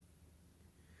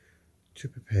To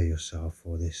prepare yourself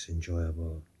for this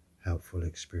enjoyable, helpful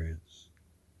experience,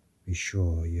 be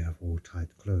sure you have all tight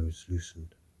clothes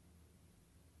loosened,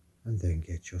 and then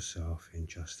get yourself in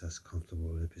just as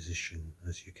comfortable a position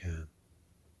as you can.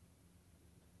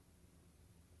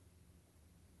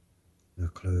 Now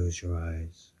close your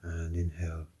eyes and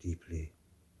inhale deeply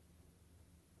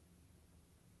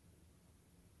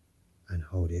and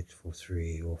hold it for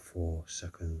 3 or 4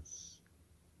 seconds,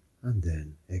 and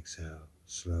then exhale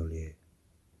slowly.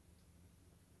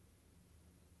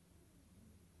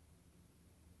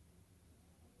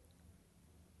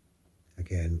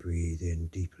 Again, breathe in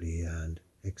deeply and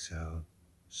exhale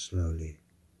slowly.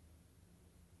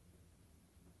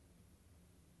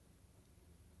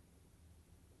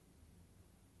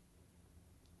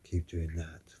 Keep doing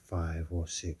that 5 or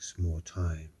 6 more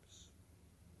times.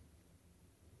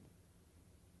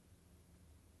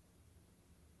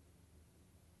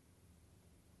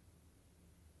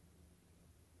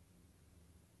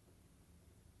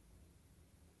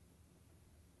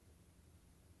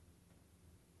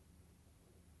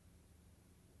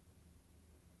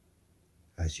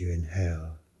 As you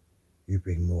inhale, you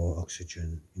bring more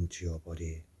oxygen into your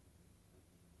body,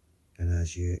 and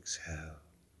as you exhale,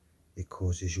 it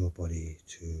causes your body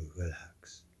to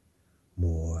relax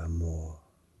more and more.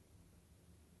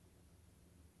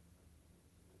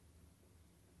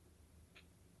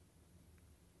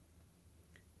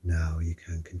 Now you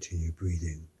can continue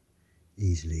breathing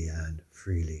easily and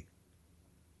freely,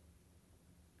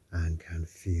 and can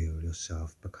feel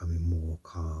yourself becoming more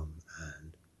calm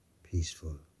and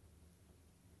peaceful.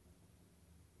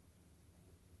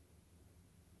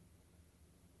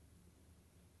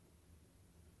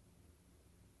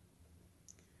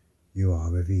 You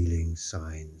are revealing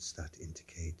signs that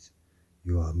indicate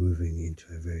you are moving into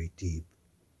a very deep,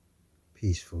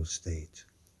 peaceful state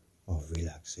of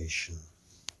relaxation.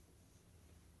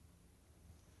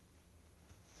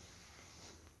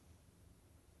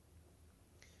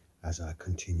 As I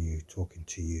continue talking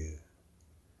to you,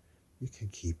 you can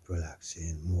keep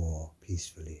relaxing more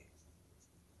peacefully.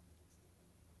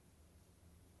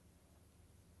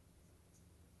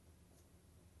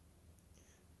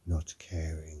 Not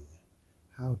caring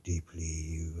how deeply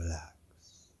you relax.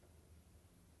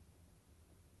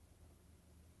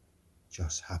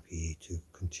 Just happy to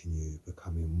continue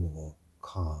becoming more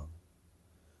calm,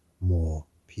 more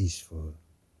peaceful,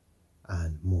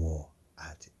 and more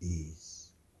at ease.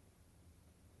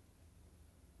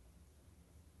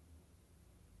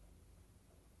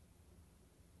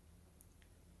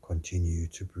 Continue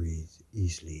to breathe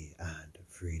easily and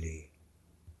freely.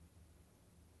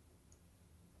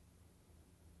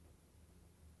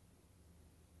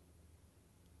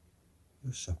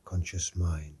 Your subconscious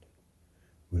mind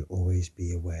will always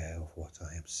be aware of what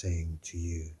I am saying to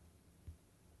you.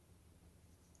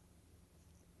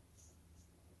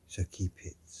 So keep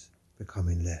it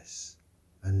becoming less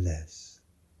and less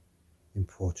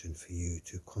important for you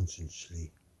to consciously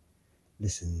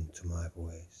listen to my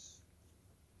voice.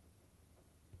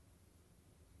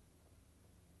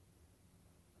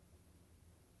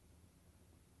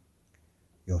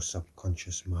 Your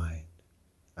subconscious mind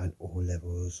and all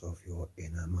levels of your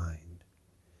inner mind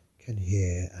can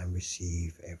hear and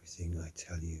receive everything I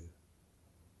tell you,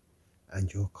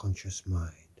 and your conscious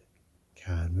mind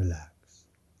can relax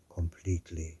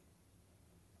completely.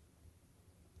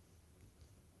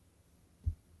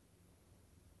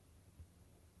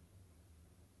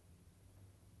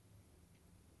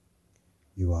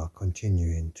 You are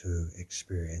continuing to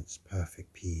experience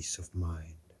perfect peace of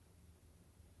mind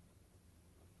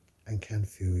and can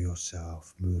feel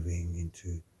yourself moving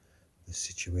into the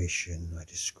situation I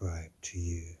described to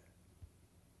you.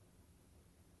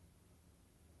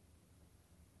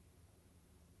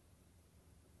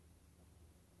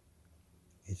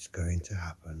 It's going to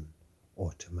happen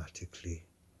automatically,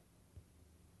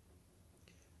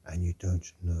 and you don't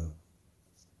know,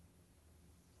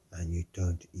 and you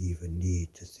don't even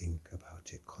need to think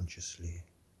about it consciously.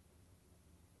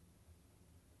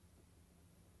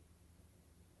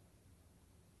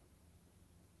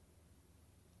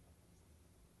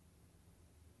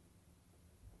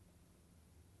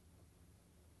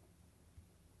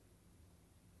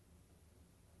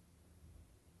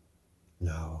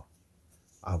 Now,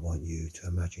 I want you to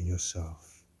imagine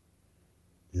yourself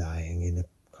lying in a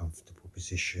comfortable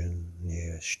position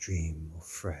near a stream of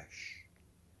fresh,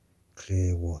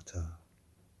 clear water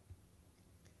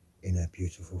in a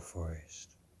beautiful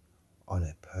forest on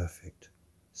a perfect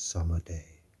summer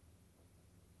day.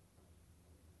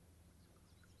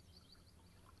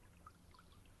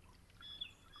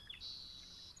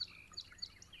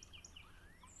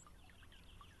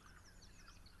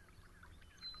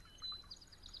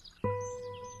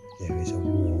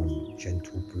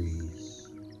 gentle breeze,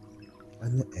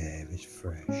 and the air is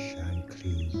fresh and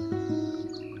clean.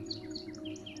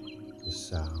 The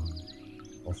sound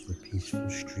of the peaceful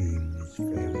stream is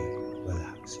very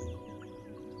relaxing.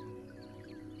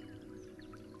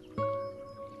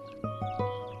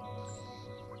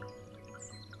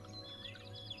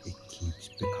 It keeps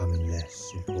becoming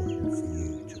less important for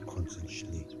you to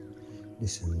consciously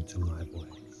listen to my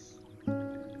voice,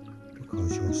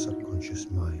 because your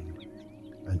subconscious mind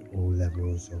and all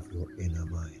levels of your inner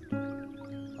mind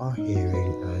are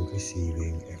hearing and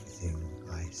receiving everything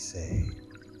I say.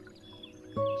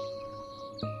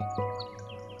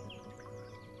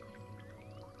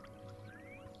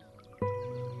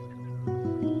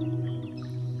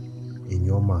 In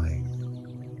your mind,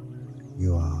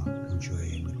 you are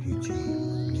enjoying the beauty of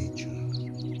nature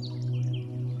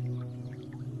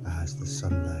as the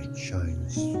sunlight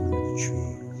shines through the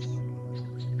trees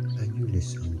and you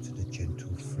listen to the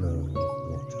gentle flow of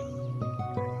water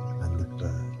and the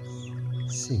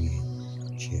birds singing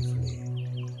cheerfully.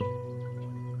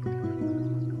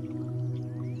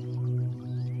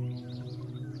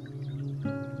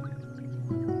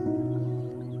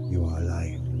 You are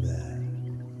lying there,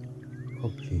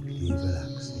 completely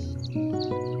relaxing.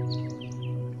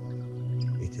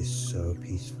 It is so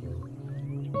peaceful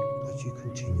that you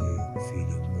continue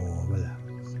feeling more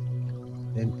relaxed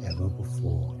than ever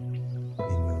before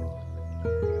in your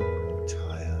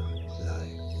entire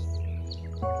life.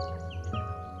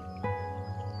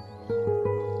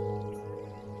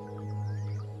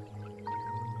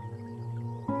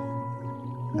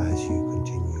 As you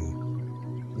continue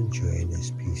enjoying this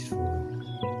peaceful,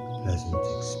 pleasant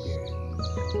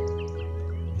experience,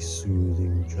 a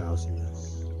soothing drowsiness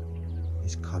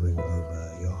is coming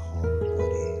over your whole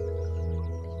body.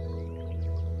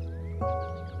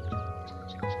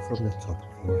 From the top of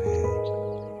your head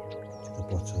to the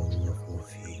bottom of your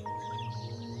feet.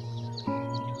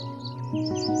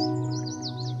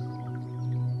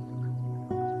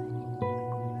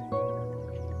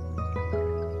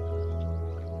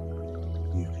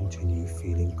 You continue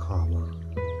feeling calmer,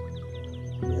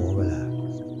 more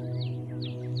relaxed,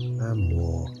 and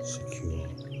more secure.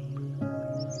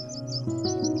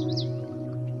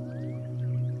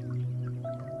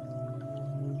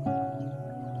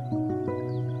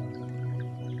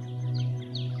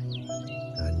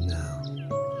 And now,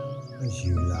 as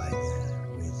you lie there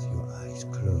with your eyes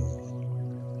closed,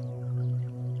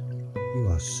 you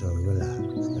are so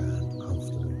relaxed and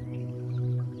comfortable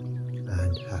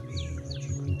and happy that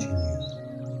you continue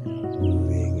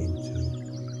moving into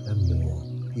a more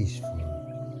peaceful,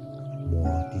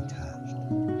 more detached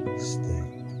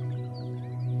state.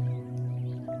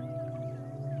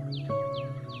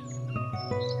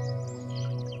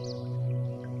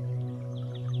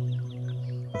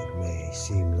 It may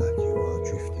seem like you are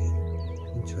drifting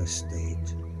into a state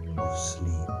of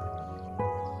sleep.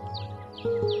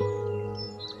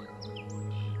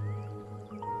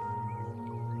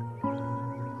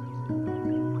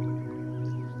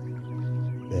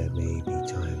 There may be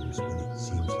times when it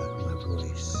seems like my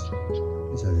voice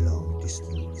is a long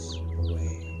distance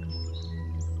away.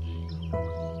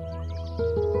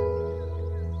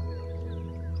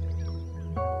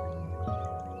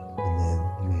 And there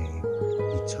may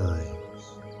be times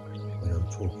when I'm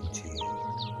talking to you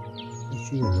that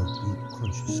you will not be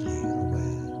consciously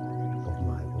aware of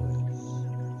my voice.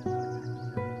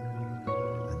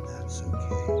 And that's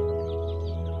okay,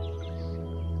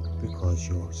 because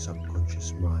your subconscious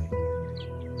mind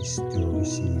is still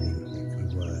receiving every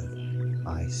word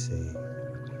I say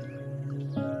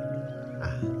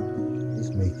and is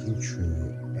making true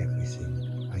everything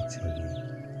I tell you.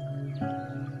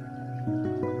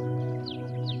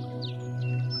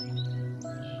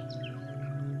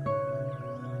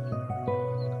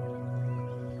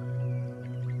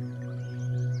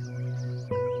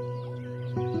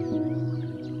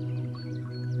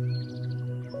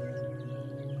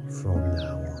 From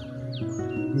now on,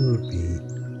 you will be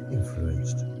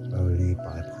influenced only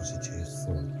by positive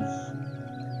thoughts,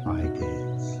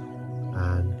 ideas,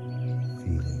 and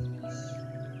feelings.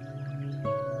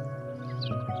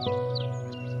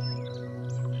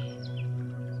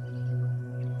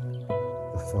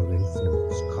 The following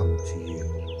thoughts come to you.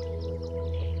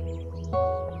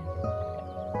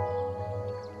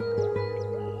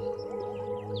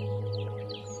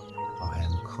 I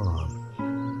am calm,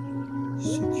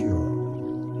 secure,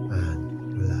 and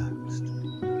relaxed.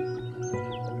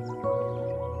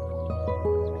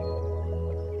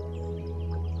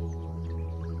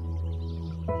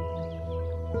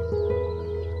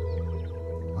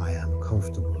 I am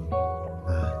comfortable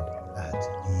and at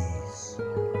ease.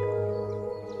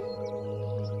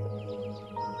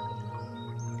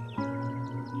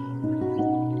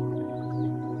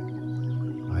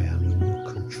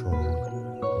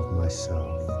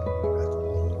 myself at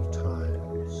all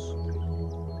times.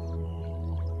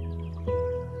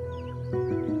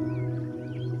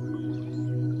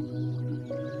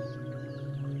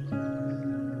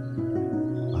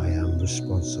 I am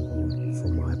responsible for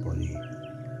my body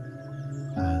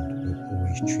and will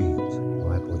always treat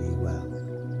my body well.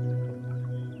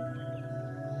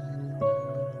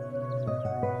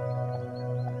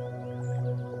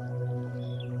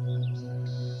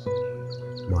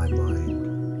 My mind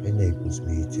enables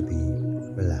me to be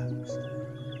relaxed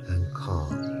and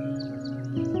calm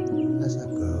as I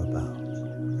go about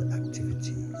the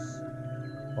activities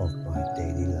of my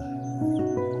daily life.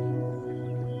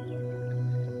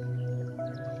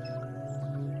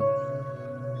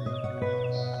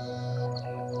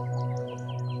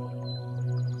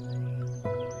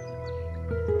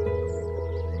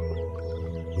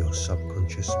 Your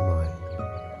subconscious mind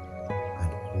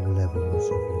and all levels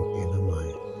of your inner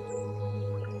mind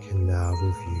can now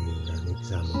review and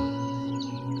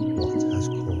examine what has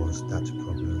caused that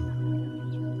problem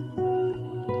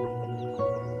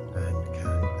and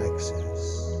can access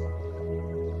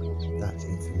that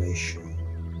information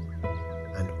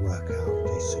and work out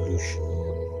a solution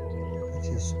that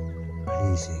is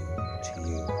pleasing to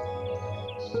you.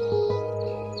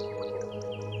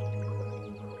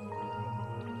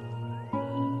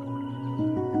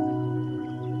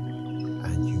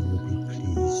 And you will be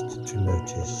pleased to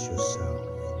notice yourself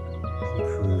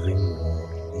improving more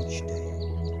each day.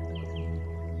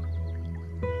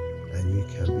 And you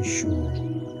can be sure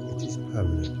it is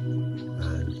permanent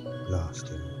and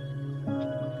lasting.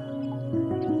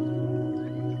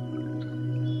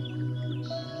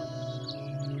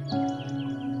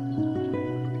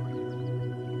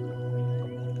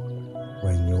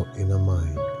 When your inner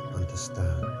mind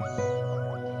understands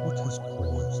what has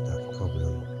caused that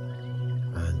problem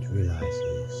and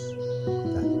realizes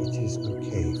that it is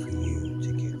okay for you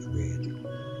to get rid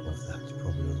of that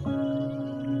problem,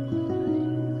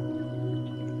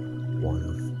 one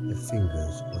of the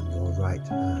fingers on your right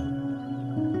hand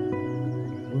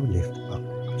will lift up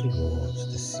towards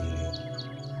the ceiling